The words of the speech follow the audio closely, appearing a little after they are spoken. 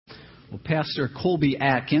Well, Pastor Colby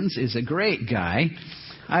Atkins is a great guy.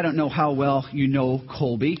 I don't know how well you know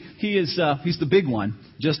Colby. He's the big one,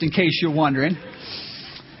 just in case you're wondering.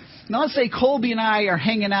 Now, let's say Colby and I are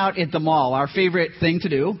hanging out at the mall, our favorite thing to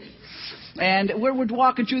do. And we're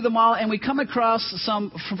walking through the mall, and we come across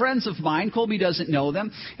some friends of mine. Colby doesn't know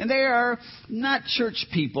them. And they are not church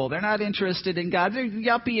people. They're not interested in God. They're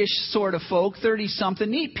yuppie-ish sort of folk,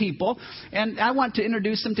 30-something, neat people. And I want to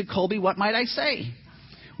introduce them to Colby. What might I say?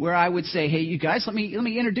 Where I would say, hey, you guys, let me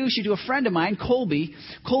introduce you to a friend of mine, Colby.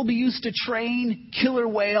 Colby used to train killer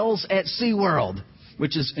whales at SeaWorld,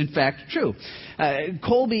 which is, in fact, true.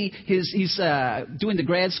 Colby, he's doing the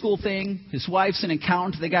grad school thing. His wife's an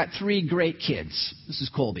accountant. They got 3 great kids. This is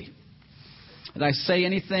Colby. Did I say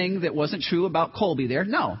anything that wasn't true about Colby there?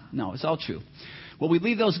 No, it's all true. Well, we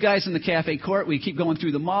leave those guys in the cafe court. We keep going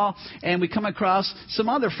through the mall, and we come across some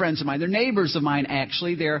other friends of mine. They're neighbors of mine,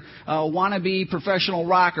 actually. They're wannabe professional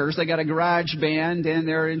rockers. They got a garage band, and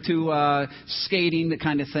they're into skating, that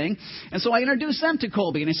kind of thing. And so I introduce them to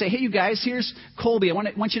Colby, and I say, hey, you guys, here's Colby. I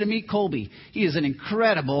want you to meet Colby. He is an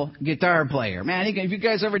incredible guitar player. Man, if you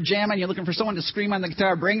guys ever jam and you're looking for someone to scream on the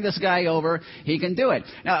guitar, bring this guy over. He can do it.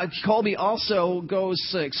 Now, Colby also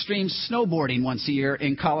goes extreme snowboarding once a year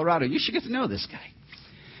in Colorado. You should get to know this guy.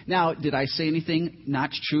 Now, did I say anything not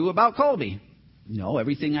true about Colby? No,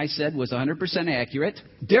 everything I said was 100% accurate.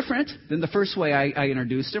 Different than the first way I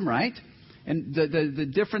introduced him, right? And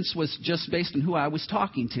the difference was just based on who I was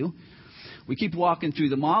talking to. We keep walking through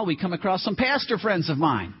the mall. We come across some pastor friends of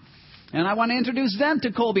mine. And I want to introduce them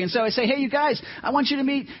to Colby. And so I say, hey, you guys, I want you to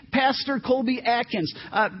meet Pastor Colby Atkins.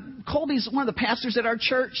 Colby's one of the pastors at our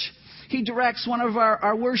church. He directs one of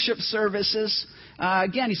our worship services.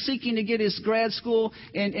 Again, he's seeking to get his grad school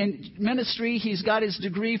in ministry. He's got his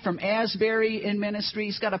degree from Asbury in ministry.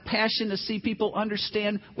 He's got a passion to see people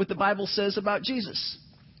understand what the Bible says about Jesus.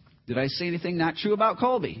 Did I say anything not true about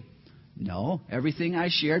Colby? No, everything I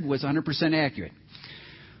shared was 100% accurate.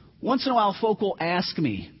 Once in a while, folk will ask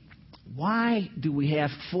me, why do we have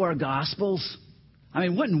 4 Gospels? I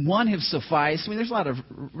mean, wouldn't one have sufficed? I mean, there's a lot of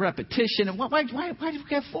repetition. And why do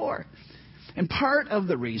we have 4? And part of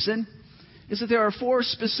the reason is that there are 4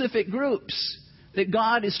 specific groups that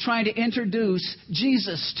God is trying to introduce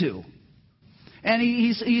Jesus to. And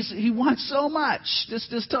he wants so much.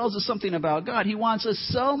 This tells us something about God. He wants us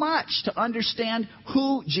so much to understand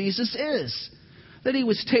who Jesus is, that he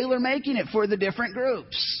was tailor-making it for the different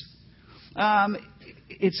groups.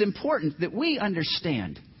 It's important that we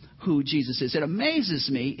understand who Jesus is. It amazes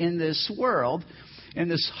me in this world, in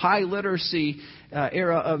this high literacy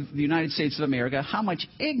era of the United States of America, how much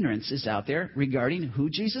ignorance is out there regarding who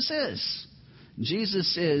Jesus is.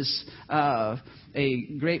 Jesus is a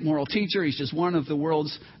great moral teacher. He's just one of the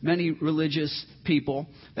world's many religious people.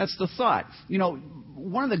 That's the thought. You know,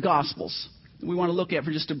 one of the Gospels we want to look at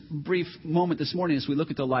for just a brief moment this morning as we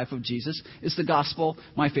look at the life of Jesus is the Gospel,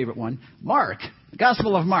 my favorite one, Mark. The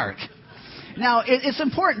Gospel of Mark. Now, it's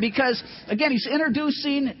important because, again, he's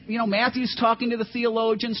introducing, Matthew's talking to the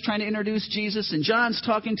theologians, trying to introduce Jesus, and John's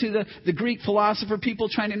talking to the Greek philosopher people,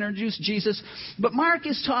 trying to introduce Jesus. But Mark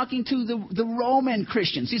is talking to the Roman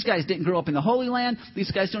Christians. These guys didn't grow up in the Holy Land.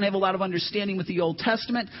 These guys don't have a lot of understanding with the Old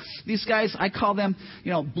Testament. These guys, I call them,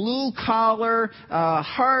 blue-collar,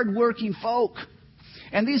 hard-working folk.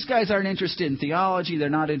 And these guys aren't interested in theology. They're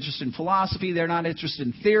not interested in philosophy. They're not interested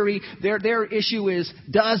in theory. Their issue is,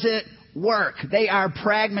 does it work? They are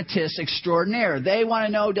pragmatists extraordinaire. They want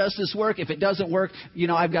to know, does this work? If it doesn't work,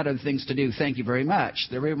 I've got other things to do. Thank you very much.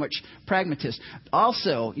 They're very much pragmatists.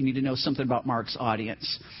 Also, you need to know something about Mark's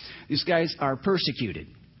audience. These guys are persecuted.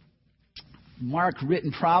 Mark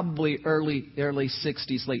written probably early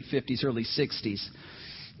 60s, late 50s, early 60s.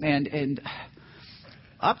 And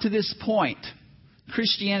up to this point,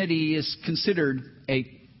 Christianity is considered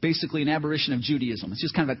basically an aberration of Judaism. It's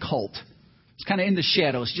just kind of a cult. It's kind of in the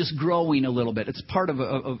shadows, just growing a little bit. It's part of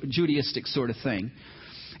a Judaistic sort of thing.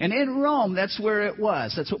 And in Rome, that's where it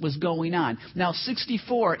was. That's what was going on. Now,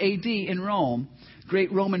 64 A.D. in Rome,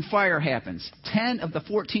 great Roman fire happens. 10 of the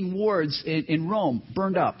 14 wards in Rome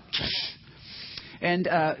burned up. And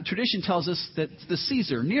tradition tells us that the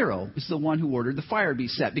Caesar, Nero, is the one who ordered the fire be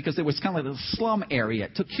set because it was kind of like a slum area.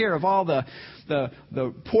 It took care of all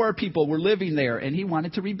the poor people were living there, and he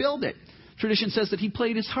wanted to rebuild it. Tradition says that he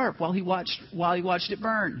played his harp while he watched it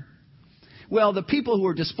burn. Well, the people who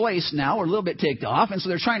are displaced now are a little bit ticked off, and so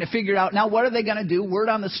they're trying to figure out now what are they going to do. Word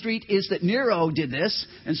on the street is that Nero did this,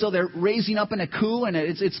 and so they're raising up in a coup, and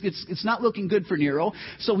it's not looking good for Nero.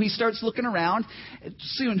 So he starts looking around,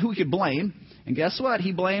 seeing who he could blame, and guess what?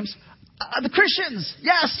 He blames the Christians.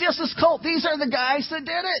 Yes, this cult. These are the guys that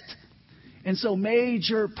did it. And so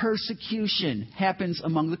major persecution happens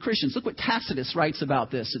among the Christians. Look what Tacitus writes about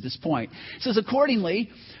this at this point. It says, accordingly,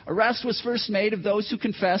 arrest was first made of those who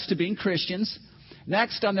confessed to being Christians.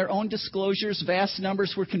 Next, on their own disclosures, vast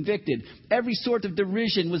numbers were convicted. Every sort of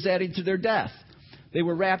derision was added to their death. They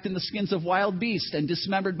were wrapped in the skins of wild beasts and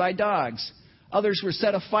dismembered by dogs. Others were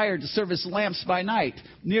set afire to serve as lamps by night.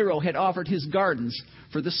 Nero had offered his gardens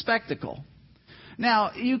for the spectacle.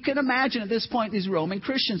 Now, you can imagine at this point these Roman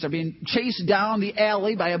Christians are being chased down the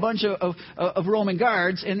alley by a bunch of Roman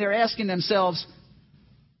guards, and they're asking themselves,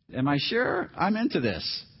 am I sure I'm into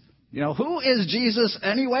this? You know, who is Jesus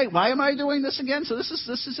anyway? Why am I doing this again? So this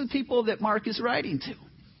is the people that Mark is writing to.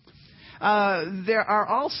 There are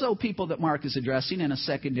also people that Mark is addressing in a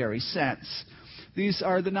secondary sense. These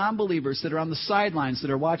are the non-believers that are on the sidelines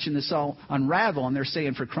that are watching this all unravel, and they're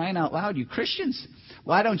saying, for crying out loud, you Christians,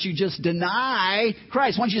 why don't you just deny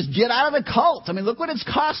Christ? Why don't you just get out of the cult? I mean, look what it's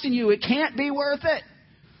costing you. It can't be worth it.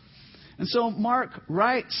 And so Mark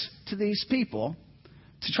writes to these people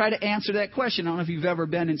to try to answer that question. I don't know if you've ever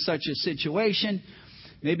been in such a situation.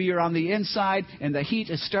 Maybe you're on the inside and the heat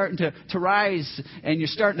is starting to rise and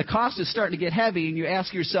the cost is starting to get heavy, and you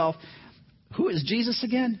ask yourself, who is Jesus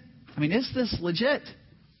again? I mean, is this legit?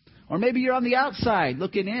 Or maybe you're on the outside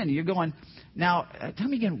looking in. And you're going, now, tell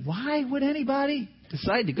me again, why would anybody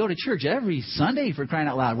decide to go to church every Sunday, for crying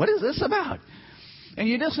out loud? What is this about? And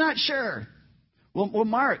you're just not sure. Well,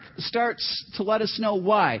 Mark starts to let us know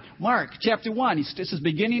why. Mark chapter 1, this is the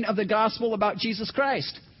beginning of the gospel about Jesus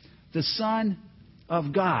Christ, the Son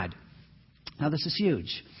of God. Now, this is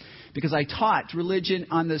huge because I taught religion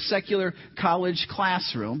on the secular college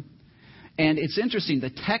classroom. And it's interesting, the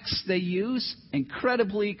texts they use,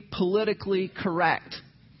 incredibly politically correct.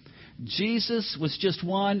 Jesus was just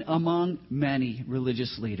one among many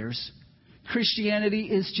religious leaders. Christianity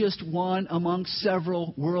is just one among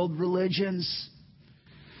several world religions.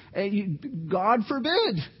 God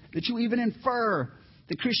forbid that you even infer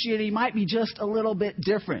that Christianity might be just a little bit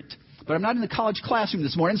different. But I'm not in the college classroom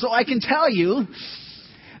this morning, so I can tell you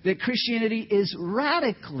that Christianity is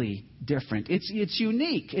radically different. It's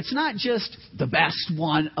unique. It's not just the best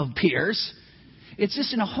one of peers. It's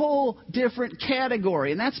just in a whole different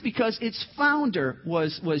category. And that's because its founder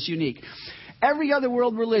was unique. Every other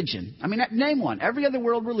world religion, I mean, name one. Every other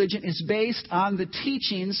world religion is based on the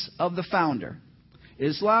teachings of the founder.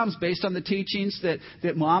 Islam's based on the teachings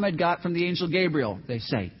that Muhammad got from the angel Gabriel, they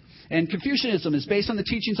say. And Confucianism is based on the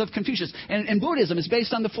teachings of Confucius. And Buddhism is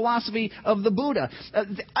based on the philosophy of the Buddha.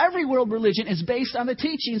 Every world religion is based on the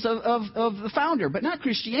teachings of the founder, but not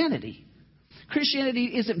Christianity. Christianity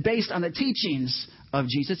isn't based on the teachings of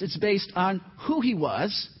Jesus. It's based on who he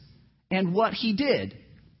was and what he did.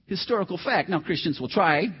 Historical fact. Now, Christians will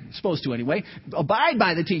try, supposed to anyway, abide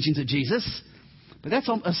by the teachings of Jesus. But that's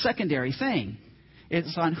a secondary thing.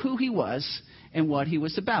 It's on who he was and what he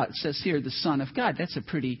was about. It says here, the Son of God. That's a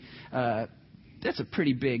pretty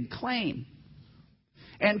big claim.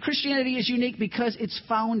 And Christianity is unique because its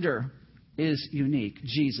founder is unique,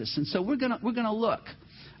 Jesus. And so we're gonna look.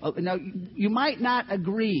 Now, you might not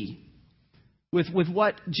agree with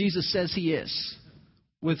what Jesus says he is,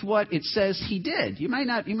 with what it says he did. You might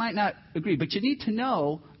not agree, but you need to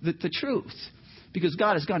know the truth. Because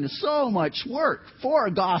God has gone to so much work for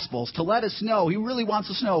Gospels to let us know. He really wants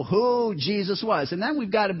us to know who Jesus was. And then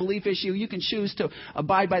we've got a belief issue. You can choose to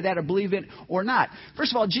abide by that or believe it or not.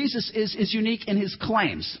 First of all, Jesus is unique in his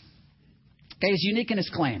claims. Okay, he's unique in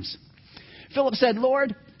his claims. Philip said,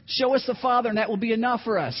 Lord, show us the Father and that will be enough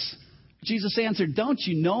for us. Jesus answered, don't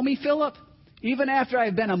you know me, Philip? Even after I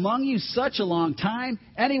have been among you such a long time,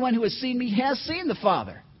 anyone who has seen me has seen the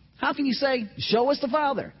Father. How can you say, show us the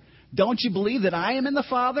Father? Don't you believe that I am in the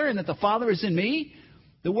Father and that the Father is in me?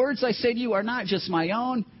 The words I say to you are not just my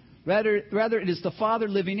own. Rather, it is the Father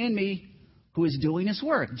living in me who is doing his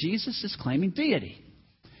work. Jesus is claiming deity.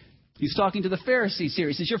 He's talking to the Pharisees here.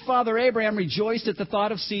 He says, your father Abraham rejoiced at the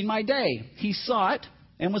thought of seeing my day. He saw it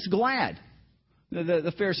and was glad.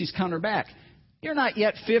 The Pharisees counter back. You're not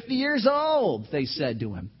yet 50 years old, they said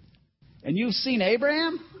to him. And you've seen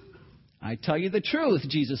Abraham? I tell you the truth,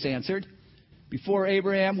 Jesus answered. Before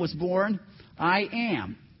Abraham was born, I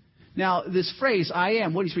am. Now, this phrase, I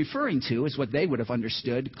am, what he's referring to is what they would have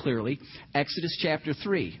understood clearly. Exodus chapter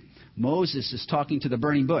 3. Moses is talking to the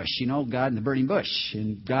burning bush. You know, God in the burning bush.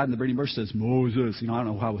 And God in the burning bush says, Moses. You know, I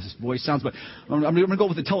don't know how his voice sounds, but I'm going to go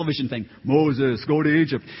with the television thing. Moses, go to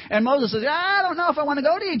Egypt. And Moses says, I don't know if I want to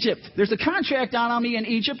go to Egypt. There's a contract down on me in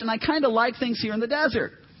Egypt, and I kind of like things here in the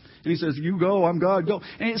desert. And he says, you go, I'm God, go.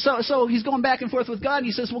 And so he's going back and forth with God. And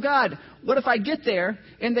he says, well, God, what if I get there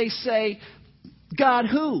and they say, God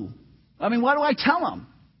who? I mean, what do I tell them?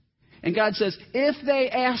 And God says, if they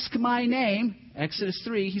ask my name, Exodus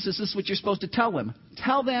 3, he says, this is what you're supposed to tell them.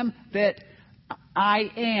 Tell them that I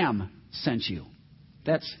am sent you.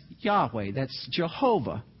 That's Yahweh. That's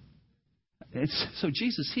Jehovah. So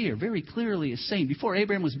Jesus here very clearly is saying, before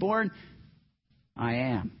Abraham was born, I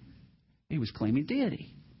am. He was claiming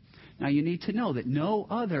deity. Now you need to know that no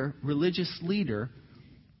other religious leader,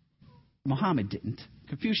 Muhammad didn't,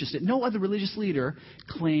 Confucius didn't, no other religious leader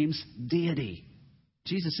claims deity.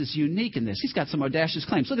 Jesus is unique in this. He's got some audacious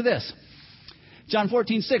claims. Look at this. John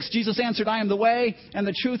 14:6, Jesus answered, I am the way and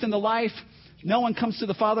the truth and the life. No one comes to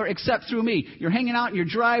the Father except through me. You're hanging out in your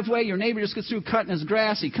driveway. Your neighbor just gets through cutting his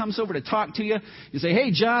grass. He comes over to talk to you. You say,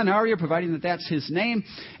 hey, John, how are you? Providing that that's his name.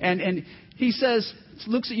 And he says,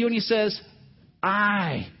 looks at you and he says,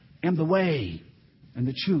 I am the way and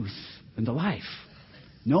the truth and the life.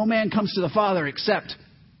 No man comes to the Father except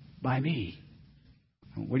by me.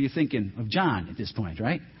 What are you thinking of John at this point,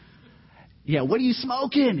 right? Yeah, what are you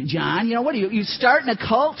smoking, John? You know, what are you starting a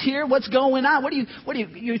cult here? What's going on?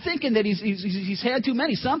 You're thinking that he's had too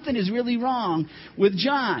many. Something is really wrong with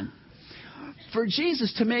John. For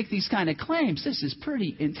Jesus to make these kind of claims, this is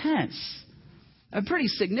pretty intense. Pretty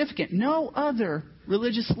significant. No other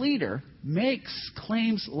religious leader makes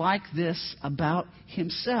claims like this about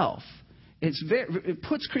himself. It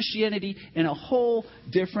puts Christianity in a whole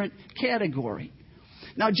different category.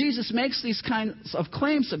 Now, Jesus makes these kinds of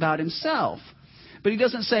claims about himself, but he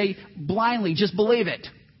doesn't say blindly, just believe it,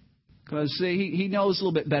 because he knows a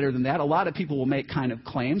little bit better than that. A lot of people will make kind of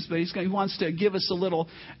claims, but he wants to give us a little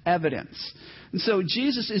evidence. And so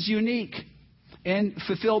Jesus is unique in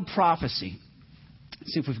fulfilled prophecy.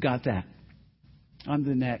 Let's see if we've got that. On to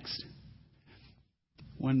the next.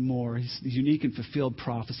 One more. He's unique and fulfilled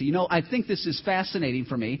prophecy. You know, I think this is fascinating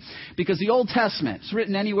for me because the Old Testament is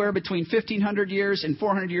written anywhere between 1,500 years and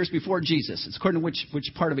 400 years before Jesus. It's according to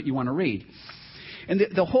which part of it you want to read. And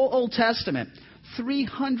the whole Old Testament,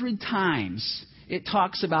 300 times it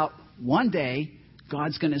talks about one day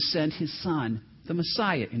God's going to send his Son, the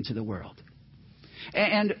Messiah, into the world.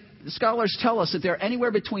 And scholars tell us that there are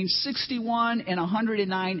anywhere between 61 and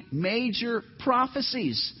 109 major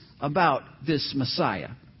prophecies about this Messiah.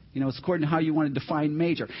 You know, it's according to how you want to define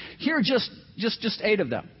major. Here are just 8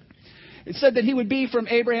 of them. It said that he would be from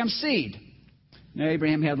Abraham's seed. Now,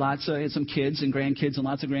 Abraham had some kids and grandkids and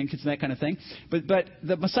lots of grandkids and that kind of thing. But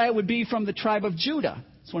the Messiah would be from the tribe of Judah.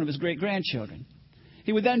 It's one of his great-grandchildren.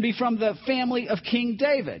 He would then be from the family of King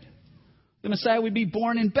David. The Messiah would be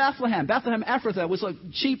born in Bethlehem. Bethlehem, Ephrathah was a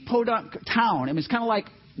cheap podunk town. I mean, it's kind of like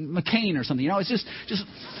McCain or something. You know, it's just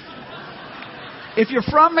if you're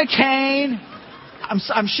from McCain,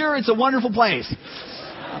 I'm sure it's a wonderful place.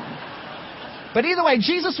 But either way,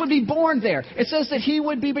 Jesus would be born there. It says that he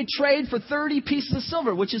would be betrayed for 30 pieces of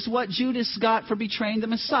silver, which is what Judas got for betraying the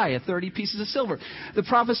Messiah, 30 pieces of silver. The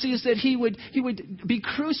prophecy is that he would be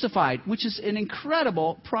crucified, which is an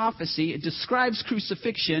incredible prophecy. It describes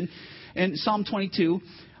crucifixion in Psalm 22,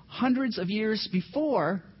 hundreds of years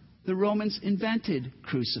before the Romans invented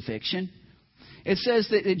crucifixion. It says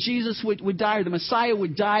that Jesus would die, or the Messiah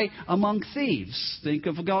would die among thieves. Think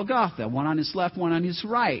of Golgotha, one on his left, one on his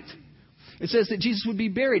right. It says that Jesus would be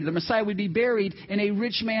buried. The Messiah would be buried in a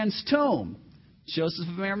rich man's tomb. Joseph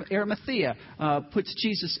of Arimathea puts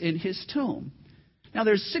Jesus in his tomb. Now,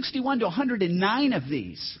 there's 61 to 109 of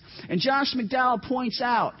these. And Josh McDowell points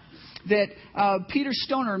out that Peter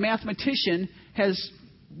Stoner, a mathematician, has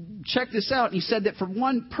checked this out. And he said that for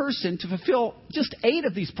one person to fulfill just 8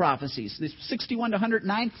 of these prophecies, this 61 to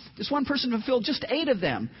 109, just one person to fulfill just 8 of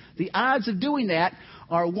them, the odds of doing that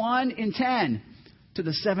are 1 in 10 to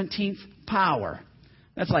the 17th power.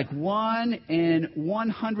 That's like 1 in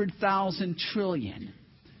 100,000 trillion.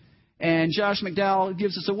 And Josh McDowell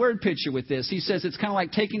gives us a word picture with this. He says it's kind of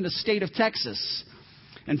like taking the state of Texas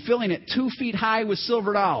and filling it 2 feet high with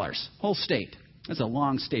silver dollars. Whole state. That's a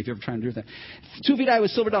long state if you're ever trying to do that. 2 feet high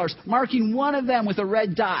with silver dollars. Marking one of them with a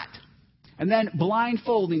red dot. And then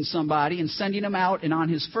blindfolding somebody and sending him out. And on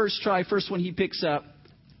his first try, first one he picks up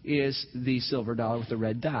is the silver dollar with the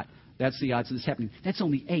red dot. That's the odds of this happening. That's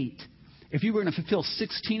only 8. If you were going to fulfill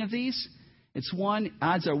 16 of these,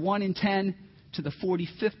 odds are 1 in 10 to the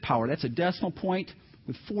 45th power. That's a decimal point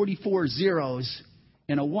with 44 zeros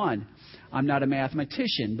and a 1. I'm not a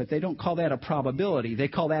mathematician, but they don't call that a probability. They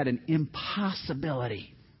call that an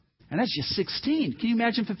impossibility. And that's just 16. Can you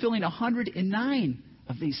imagine fulfilling 109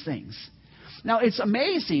 of these things? Now, it's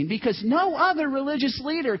amazing because no other religious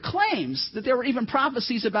leader claims that there were even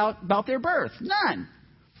prophecies about their birth. None.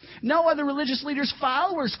 No other religious leader's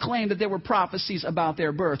followers claim that there were prophecies about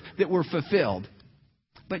their birth that were fulfilled.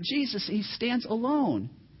 But Jesus, he stands alone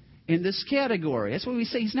in this category. That's why we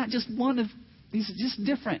say he's not just one of, he's just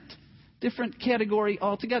different. Different category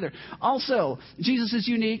altogether. Also, Jesus is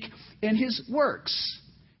unique in his works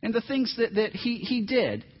and the things that he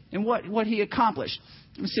did and what he accomplished.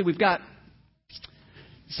 Let me see, we've got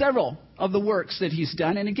several of the works that he's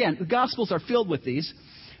done. And again, the Gospels are filled with these.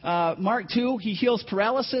 Mark 2, he heals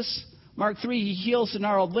paralysis. Mark 3, he heals the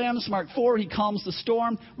gnarled limbs. Mark 4, he calms the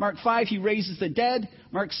storm. Mark 5, he raises the dead.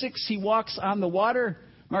 Mark 6, he walks on the water.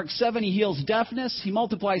 Mark 7, he heals deafness. He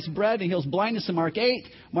multiplies bread and heals blindness in Mark 8.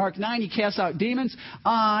 Mark 9, he casts out demons.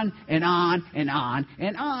 On and on and on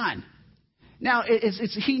and on. Now,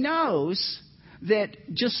 he knows that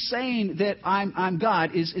just saying that I'm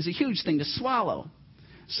God is a huge thing to swallow.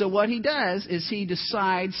 So what he does is he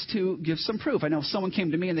decides to give some proof. I know if someone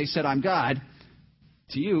came to me and they said, I'm God,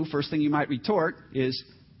 to you, first thing you might retort is,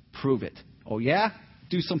 prove it. Oh, yeah?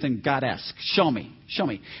 Do something God-esque. Show me. Show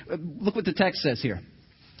me. Look what the text says here.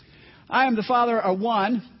 I am the Father are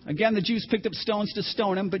one. Again, the Jews picked up stones to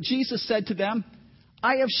stone him. But Jesus said to them,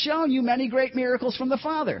 I have shown you many great miracles from the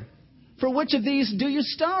Father. For which of these do you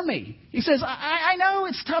stone me? He says, I know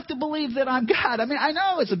it's tough to believe that I'm God. I mean, I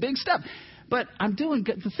know it's a big step. But I'm doing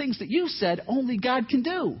the things that you said only God can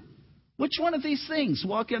do. Which one of these things?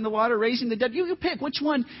 Walking on the water, raising the dead. You pick. Which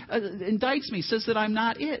one indicts me, says that I'm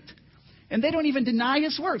not it? And they don't even deny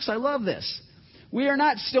his works. I love this. We are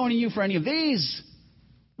not stoning you for any of these,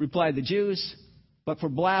 replied the Jews, but for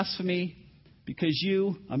blasphemy, because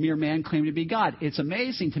you, a mere man, claim to be God. It's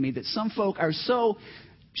amazing to me that some folk are so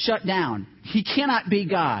shut down. He cannot be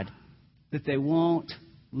God, that they won't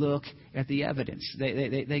look at the evidence.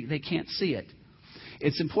 They can't see it.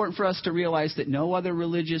 It's important for us to realize that no other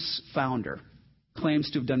religious founder claims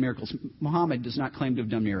to have done miracles. Muhammad does not claim to have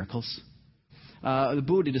done miracles. The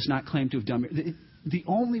Buddha does not claim to have done miracles. The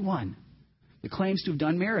only one that claims to have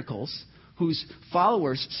done miracles, whose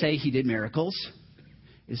followers say he did miracles,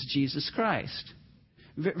 is Jesus Christ.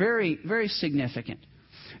 Very, very significant.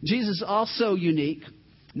 Jesus is also unique,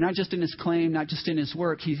 not just in his claim, not just in his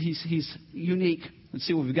work. He's unique. Let's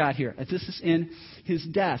see what we've got here. This is in his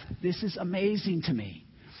death. This is amazing to me.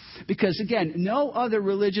 Because, again, no other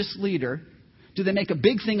religious leader do they make a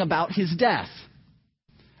big thing about his death.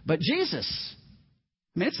 But Jesus,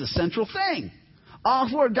 I mean, it's the central thing. All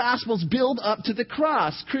four Gospels build up to the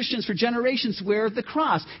cross. Christians for generations wear the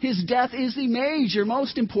cross. His death is the major,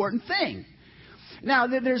 most important thing. Now,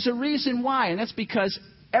 there's a reason why, and that's because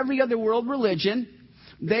every other world religion,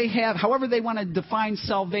 they have, however they want to define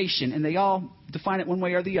salvation, and they all define it one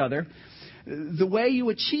way or the other. The way you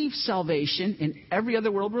achieve salvation in every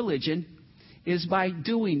other world religion is by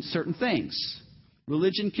doing certain things.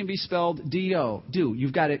 Religion can be spelled D-O, do.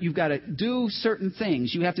 You've got to do certain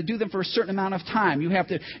things. You have to do them for a certain amount of time. You have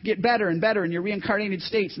to get better and better in your reincarnated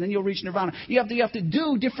states, and then you'll reach nirvana. You have to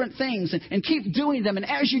do different things and keep doing them. And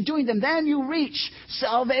as you're doing them, then you reach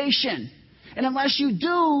salvation. And unless you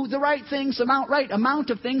do the right things, right amount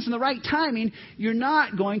of things in the right timing, you're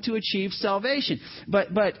not going to achieve salvation. But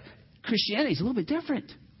Christianity is a little bit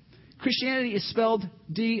different. Christianity is spelled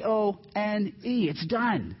D-O-N-E. It's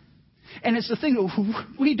done. And it's the thing,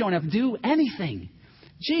 we don't have to do anything.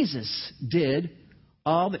 Jesus did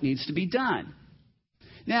all that needs to be done.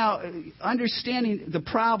 Now, understanding the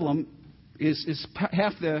problem is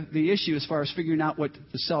half the issue as far as figuring out what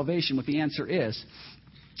the salvation, what the answer is.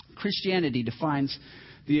 Christianity defines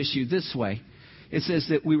the issue this way. It says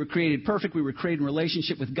that we were created perfect. We were created in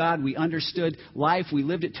relationship with God. We understood life. We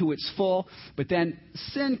lived it to its full. But then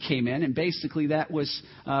sin came in, and basically that was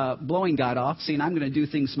blowing God off, saying, I'm going to do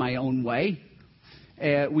things my own way.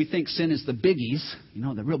 We think sin is the biggies,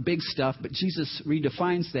 the real big stuff. But Jesus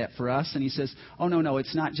redefines that for us, and he says, oh, no,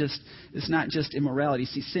 it's not just immorality.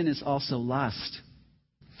 See, sin is also lust.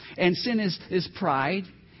 And sin is pride.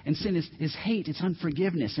 And sin is hate. It's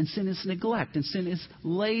unforgiveness. And sin is neglect. And sin is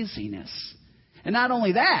laziness. And not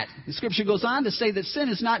only that, the Scripture goes on to say that sin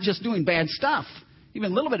is not just doing bad stuff,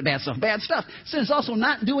 even a little bit of bad stuff. Sin is also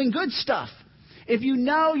not doing good stuff. If you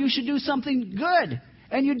know you should do something good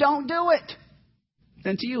and you don't do it,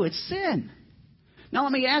 then to you it's sin. Now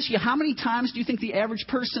let me ask you, how many times do you think the average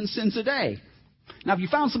person sins a day? Now if you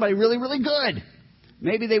found somebody really, really good,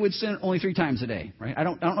 maybe they would sin only 3 times a day, right? I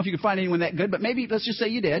don't know if you could find anyone that good, but maybe let's just say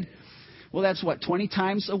you did. Well, that's 20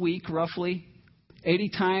 times a week, roughly, 80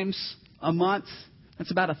 times a month.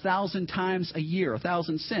 That's about 1,000 times a year,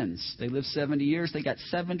 1,000 sins. They live 70 years. They got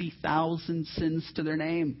 70,000 sins to their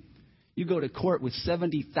name. You go to court with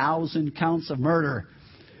 70,000 counts of murder.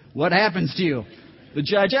 What happens to you? The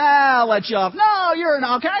judge, I'll let you off. No, you're in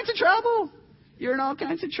all kinds of trouble. You're in all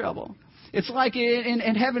kinds of trouble. It's like in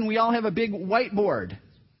heaven, we all have a big whiteboard.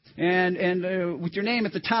 and with your name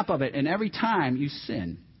at the top of it. And every time you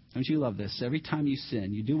sin, don't you love this? Every time you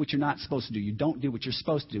sin, you do what you're not supposed to do. You don't do what you're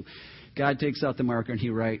supposed to do. God takes out the marker and he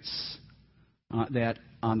writes that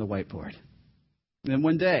on the whiteboard. Then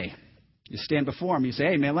one day, you stand before him. You say,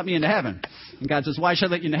 hey, man, let me into heaven. And God says, why should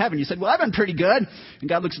I let you into heaven? You said, well, I've been pretty good. And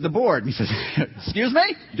God looks at the board. And he says, excuse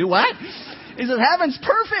me? Do what? He says, heaven's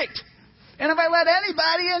perfect. And if I let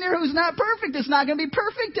anybody in here who's not perfect, it's not going to be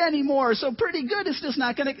perfect anymore. So pretty good is just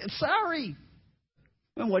not going to... Sorry.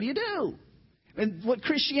 And what do you do? And what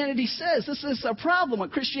Christianity says, this is a problem.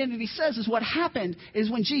 What Christianity says is what happened is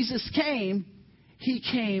when Jesus came, he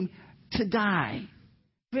came to die.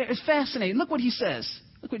 It's fascinating. Look what he says.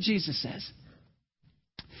 Look what Jesus says.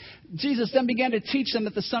 Jesus then began to teach them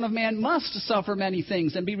that the Son of Man must suffer many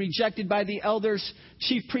things and be rejected by the elders,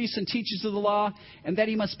 chief priests, and teachers of the law, and that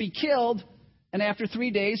he must be killed and after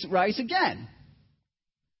 3 days rise again.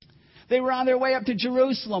 They were on their way up to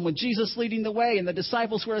Jerusalem with Jesus leading the way, and the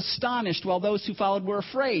disciples were astonished while those who followed were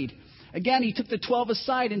afraid. Again, he took the 12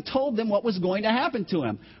 aside and told them what was going to happen to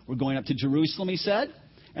him. We're going up to Jerusalem, he said,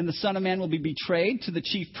 and the Son of Man will be betrayed to the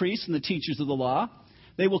chief priests and the teachers of the law.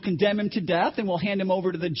 They will condemn him to death and will hand him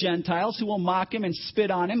over to the Gentiles, who will mock him and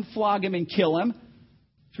spit on him, flog him and kill him.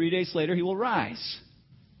 3 days later, he will rise.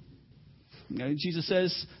 Jesus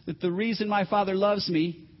says that the reason my Father loves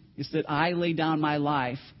me is that I lay down my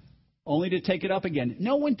life only to take it up again.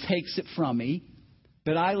 No one takes it from me,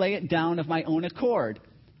 but I lay it down of my own accord.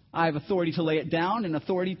 I have authority to lay it down and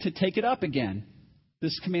authority to take it up again.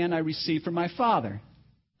 This command I received from my Father.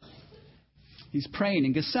 He's praying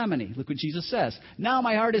in Gethsemane. Look what Jesus says. Now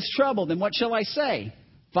my heart is troubled, and what shall I say?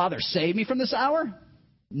 Father, save me from this hour?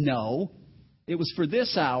 No. It was for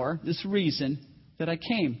this hour, this reason, that I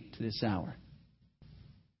came to this hour.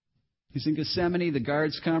 He's in Gethsemane. The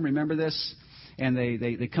guards come. Remember this? And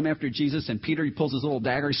they come after Jesus. And Peter, he pulls his little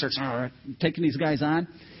dagger. He starts taking these guys on.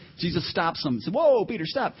 Jesus stops them. He says, whoa, Peter,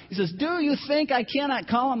 stop. He says, do you think I cannot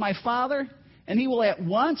call on my Father? And he will at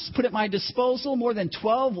once put at my disposal more than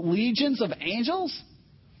 12 legions of angels?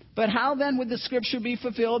 But how then would the scripture be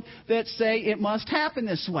fulfilled that say it must happen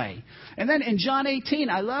this way? And then in John 18,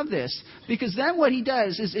 I love this, because then what he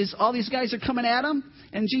does is all these guys are coming at him,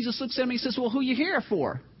 and Jesus looks at him and he says, well, who are you here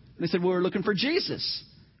for? And they said, well, we're looking for Jesus.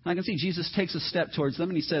 And I can see Jesus takes a step towards them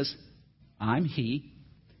and he says, I'm he.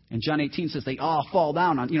 And John 18 says they all fall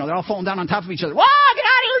down on, they're all falling down on top of each other. Whoa, get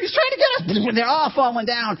out of here, he's trying to get us. And they're all falling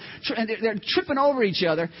down, and they're tripping over each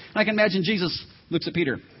other. And I can imagine Jesus looks at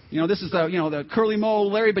Peter. This is the Curly Moe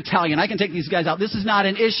Larry Battalion. I can take these guys out. This is not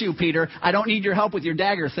an issue, Peter. I don't need your help with your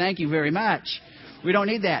dagger. Thank you very much. We don't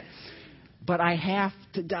need that. But I have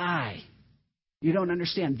to die. You don't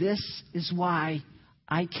understand. This is why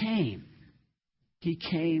I came. He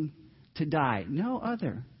came to die. No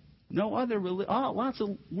other, lots of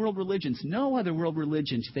world religions, no other world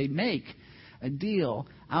religions, they make a deal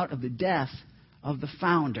out of the death of the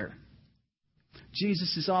founder.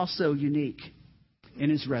 Jesus is also unique in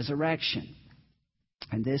his resurrection.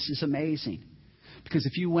 And this is amazing. Because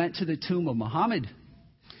if you went to the tomb of Muhammad,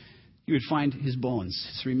 you would find his bones,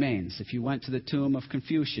 his remains. If you went to the tomb of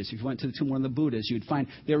Confucius, if you went to the tomb of one of the Buddhas, you would find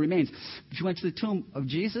their remains. If you went to the tomb of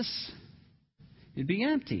Jesus, it'd be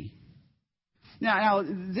empty. Now,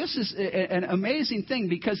 this is an amazing thing,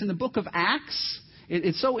 because in the book of Acts,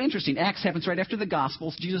 it's so interesting. Acts happens right after the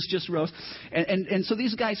Gospels. Jesus just rose. And so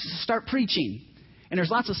these guys start preaching. And there's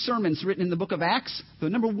lots of sermons written in the book of Acts. The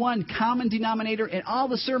number one common denominator in all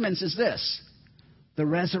the sermons is this: the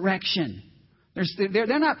resurrection. They're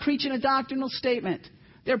not preaching a doctrinal statement.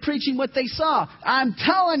 They're preaching what they saw. I'm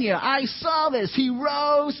telling you, I saw this. He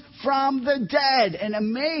rose from the dead. An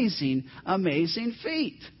amazing, amazing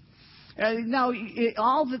feat. Now,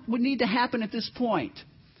 all that would need to happen at this point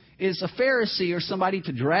is a Pharisee or somebody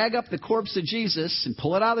to drag up the corpse of Jesus and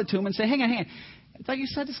pull it out of the tomb and say, hang on. I thought you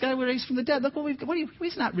said this guy was raised from the dead. Look,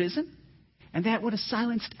 he's not risen. And that would have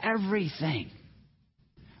silenced everything.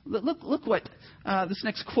 Look what this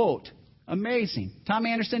next quote. Amazing. Tom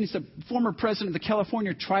Anderson, he's the former president of the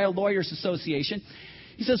California Trial Lawyers Association.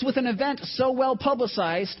 He says, with an event so well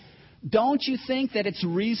publicized, don't you think that it's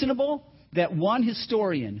reasonable that one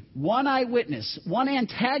historian, one eyewitness, one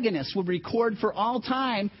antagonist would record for all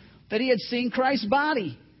time that he had seen Christ's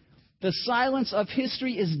body? The silence of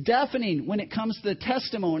history is deafening when it comes to the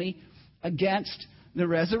testimony against the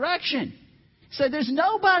resurrection. He said there's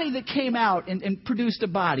nobody that came out and produced a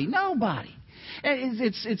body. Nobody. And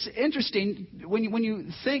it's interesting when you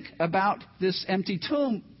think about this empty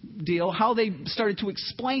tomb deal, how they started to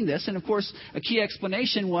explain this. And, of course, a key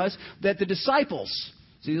explanation was that the disciples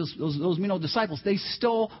See, those mean old disciples, they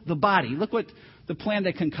stole the body. Look what the plan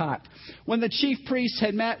they concoct. When the chief priests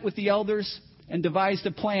had met with the elders and devised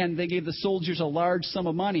a plan, they gave the soldiers a large sum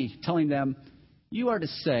of money, telling them, "You are to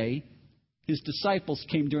say, his disciples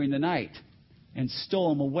came during the night and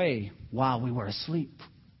stole him away while we were asleep."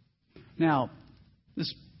 Now,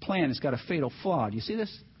 this plan has got a fatal flaw. Do you see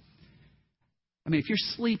this? I mean, if you're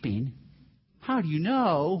sleeping, how do you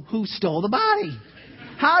know who stole the body?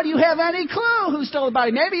 How do you have any clue who stole the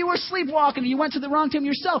body? Maybe you were sleepwalking and you went to the wrong tomb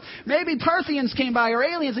yourself. Maybe Parthians came by or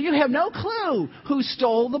aliens, and you have no clue who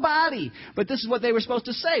stole the body. But this is what they were supposed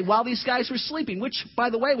to say while these guys were sleeping, which,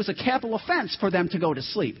 by the way, was a capital offense for them to go to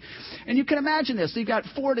sleep. And you can imagine this. They've got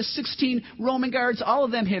 4 to 16 Roman guards. All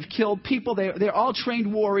of them have killed people. They're all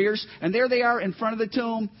trained warriors. And there they are in front of the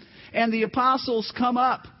tomb. And the apostles come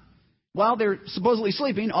up while they're supposedly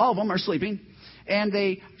sleeping. All of them are sleeping. And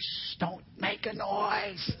they, don't make a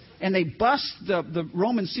noise. And they bust the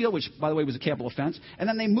Roman seal, which, by the way, was a capital offense. And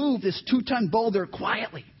then they move this 2-ton boulder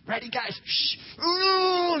quietly. Ready, guys? Shh.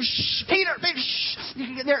 Ooh, shh. Peter, shh.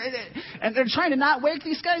 And they're trying to not wake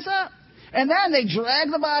these guys up. And then they drag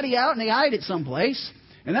the body out and they hide it someplace.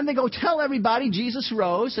 And then they go tell everybody Jesus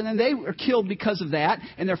rose. And then they are killed because of that.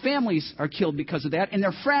 And their families are killed because of that. And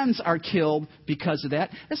their friends are killed because of that.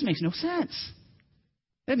 This makes no sense.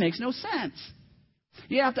 It makes no sense.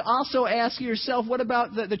 You have to also ask yourself, what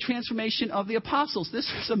about the transformation of the apostles? This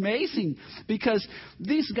is amazing because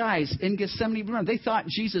these guys in Gethsemane, remember, they thought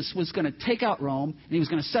Jesus was going to take out Rome and he was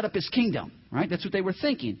going to set up his kingdom, right? That's what they were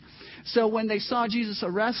thinking. So when they saw Jesus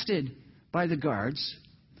arrested by the guards,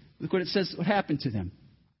 look what it says, what happened to them.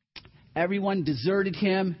 Everyone deserted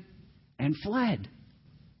him and fled.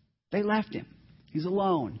 They left him. He's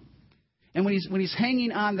alone. And when he's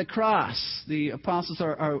hanging on the cross, the apostles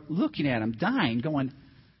are looking at him, dying, going,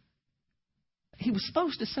 he was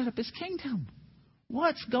supposed to set up his kingdom.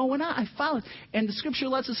 What's going on? I followed. And the scripture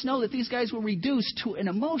lets us know that these guys were reduced to an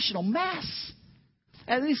emotional mess.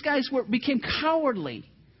 And these guys became cowardly.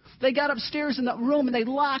 They got upstairs in the room and they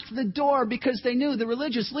locked the door because they knew the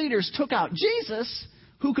religious leaders took out Jesus,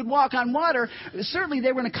 who could walk on water. Certainly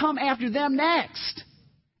they were going to come after them next.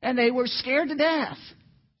 And they were scared to death.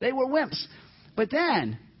 They were wimps. But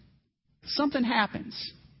then, something happens.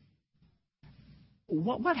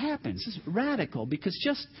 What happens? It's radical, because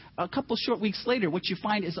just a couple short weeks later, what you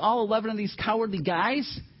find is all 11 of these cowardly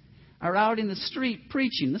guys are out in the street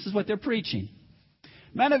preaching. This is what they're preaching.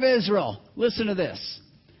 Men of Israel, listen to this.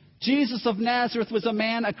 Jesus of Nazareth was a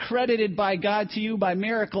man accredited by God to you by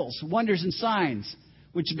miracles, wonders, and signs,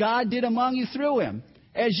 which God did among you through him,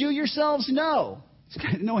 as you yourselves know.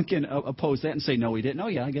 No one can oppose that and say, no, he didn't. Oh,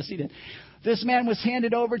 yeah, I guess he did. This man was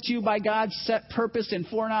handed over to you by God's set purpose and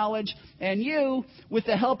foreknowledge, and you, with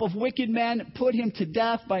the help of wicked men, put him to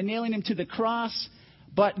death by nailing him to the cross.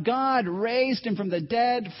 But God raised him from the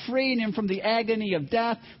dead, freeing him from the agony of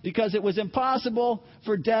death, because it was impossible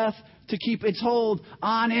for death to keep its hold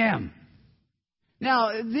on him.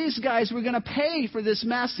 Now, these guys were going to pay for this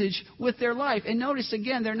message with their life. And notice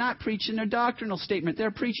again, they're not preaching a doctrinal statement.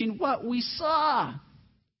 They're preaching what we saw.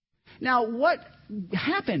 Now, what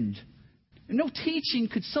happened? No teaching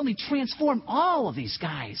could suddenly transform all of these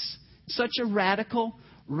guys in such a radical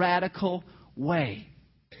way.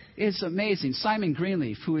 It's amazing. Simon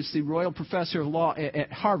Greenleaf, who is the Royal Professor of Law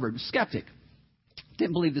at Harvard, skeptic,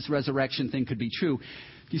 didn't believe this resurrection thing could be true.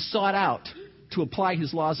 He sought out to apply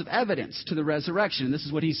his laws of evidence to the resurrection. And this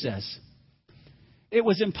is what he says. It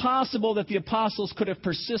was impossible that the apostles could have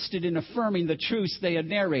persisted in affirming the truths they had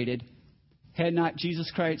narrated had not Jesus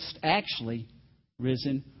Christ actually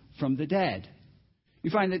risen from the dead. You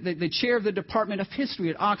find that the chair of the Department of History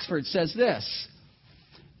at Oxford says this.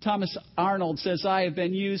 Thomas Arnold says, I have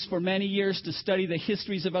been used for many years to study the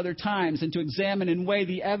histories of other times and to examine and weigh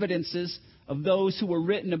the evidences of those who were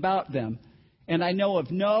written about them. And I know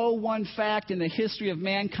of no one fact in the history of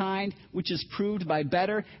mankind which is proved by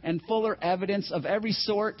better and fuller evidence of every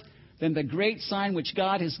sort than the great sign which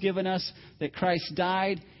God has given us, that Christ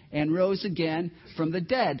died and rose again from the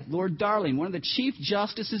dead. Lord Darling, one of the Chief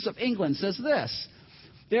Justices of England, says this.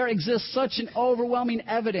 There exists such an overwhelming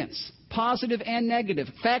evidence, positive and negative,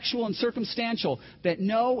 factual and circumstantial, that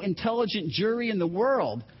no intelligent jury in the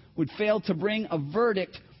world would fail to bring a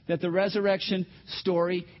verdict that the resurrection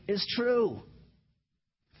story is true.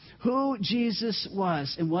 Who Jesus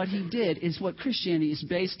was and what he did is what Christianity is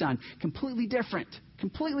based on. Completely different.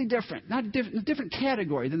 Not a different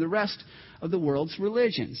category than the rest of the world's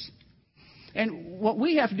religions. And what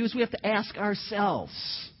we have to do is we have to ask ourselves,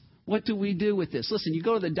 what do we do with this? Listen, you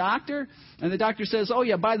go to the doctor, and the doctor says, oh,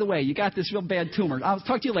 yeah, by the way, you got this real bad tumor. I'll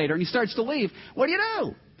talk to you later. And he starts to leave. What do you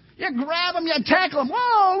do? You grab them, you tackle them.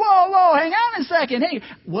 Whoa, whoa, whoa, hang on a second. Hey,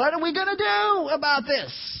 what are we going to do about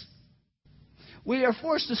this? We are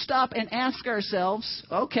forced to stop and ask ourselves,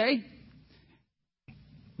 okay,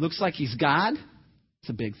 looks like he's God. It's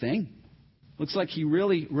a big thing. Looks like he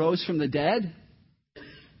really rose from the dead.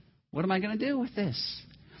 What am I going to do with this?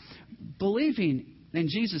 Believing in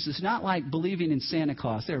Jesus is not like believing in Santa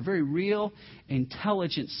Claus. They're very real,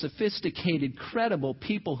 intelligent, sophisticated, credible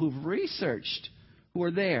people who've researched, who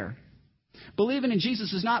are there. Believing in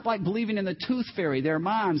Jesus is not like believing in the tooth fairy. There are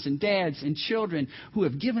moms and dads and children who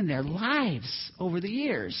have given their lives over the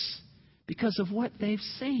years because of what they've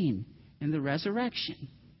seen in the resurrection.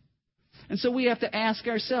 And so we have to ask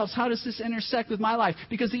ourselves, how does this intersect with my life?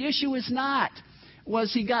 Because the issue is not,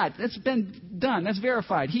 was he God? That's been done. That's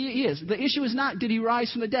verified. He is. The issue is not, did he rise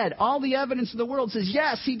from the dead? All the evidence in the world says,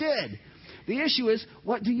 yes, he did. The issue is,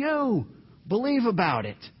 what do you believe about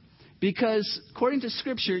it? Because according to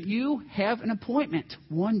Scripture, you have an appointment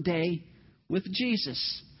one day with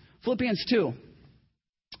Jesus. Philippians 2.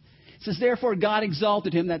 It says, therefore God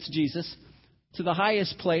exalted him, that's Jesus, to the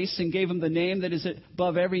highest place and gave him the name that is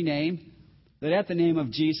above every name, that at the name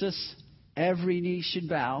of Jesus every knee should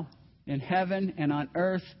bow, in heaven and on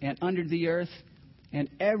earth and under the earth, and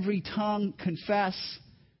every tongue confess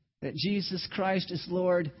that Jesus Christ is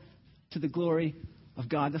Lord, to the glory of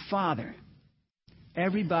God the Father.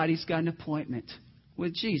 Everybody's got an appointment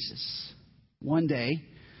with Jesus. One day,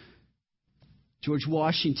 George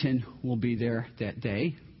Washington will be there that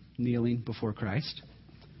day, kneeling before Christ.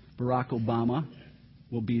 Barack Obama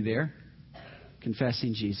will be there,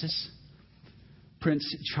 confessing Jesus. Prince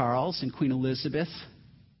Charles and Queen Elizabeth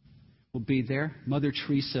will be there. Mother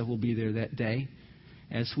Teresa will be there that day,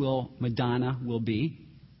 as will Madonna will be.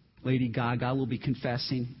 Lady Gaga will be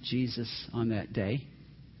confessing Jesus on that day.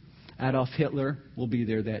 Adolf Hitler will be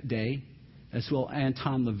there that day, as will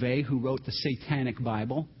Anton LaVey, who wrote the Satanic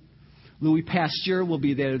Bible. Louis Pasteur will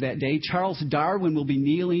be there that day. Charles Darwin will be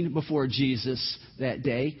kneeling before Jesus that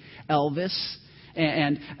day. Elvis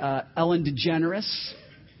and Ellen DeGeneres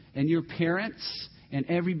and your parents and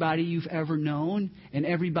everybody you've ever known and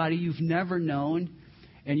everybody you've never known.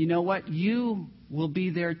 And you know what? You will be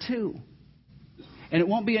there too. And it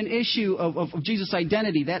won't be an issue of Jesus'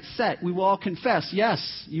 identity. That's set. We will all confess, yes,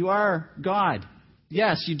 you are God.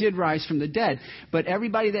 Yes, you did rise from the dead. But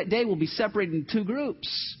everybody that day will be separated into two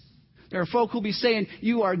groups. There are folk who will be saying,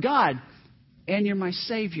 you are God and you're my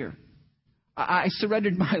Savior. I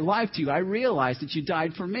surrendered my life to you. I realized that you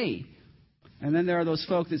died for me. And then there are those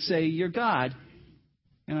folk that say, you're God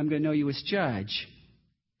and I'm going to know you as judge.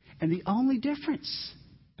 And the only difference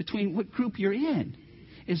between what group you're in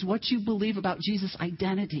is what you believe about Jesus'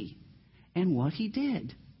 identity and what he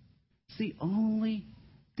did. It's the only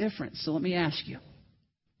difference. So let me ask you,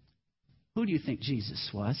 who do you think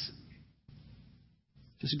Jesus was?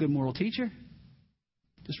 Just a good moral teacher?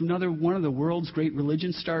 Just another one of the world's great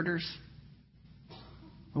religion starters?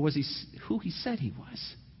 Or was he who he said he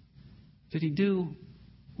was? Did he do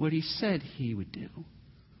what he said he would do?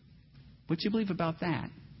 What you believe about that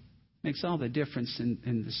makes all the difference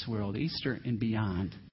in this world, Easter and beyond.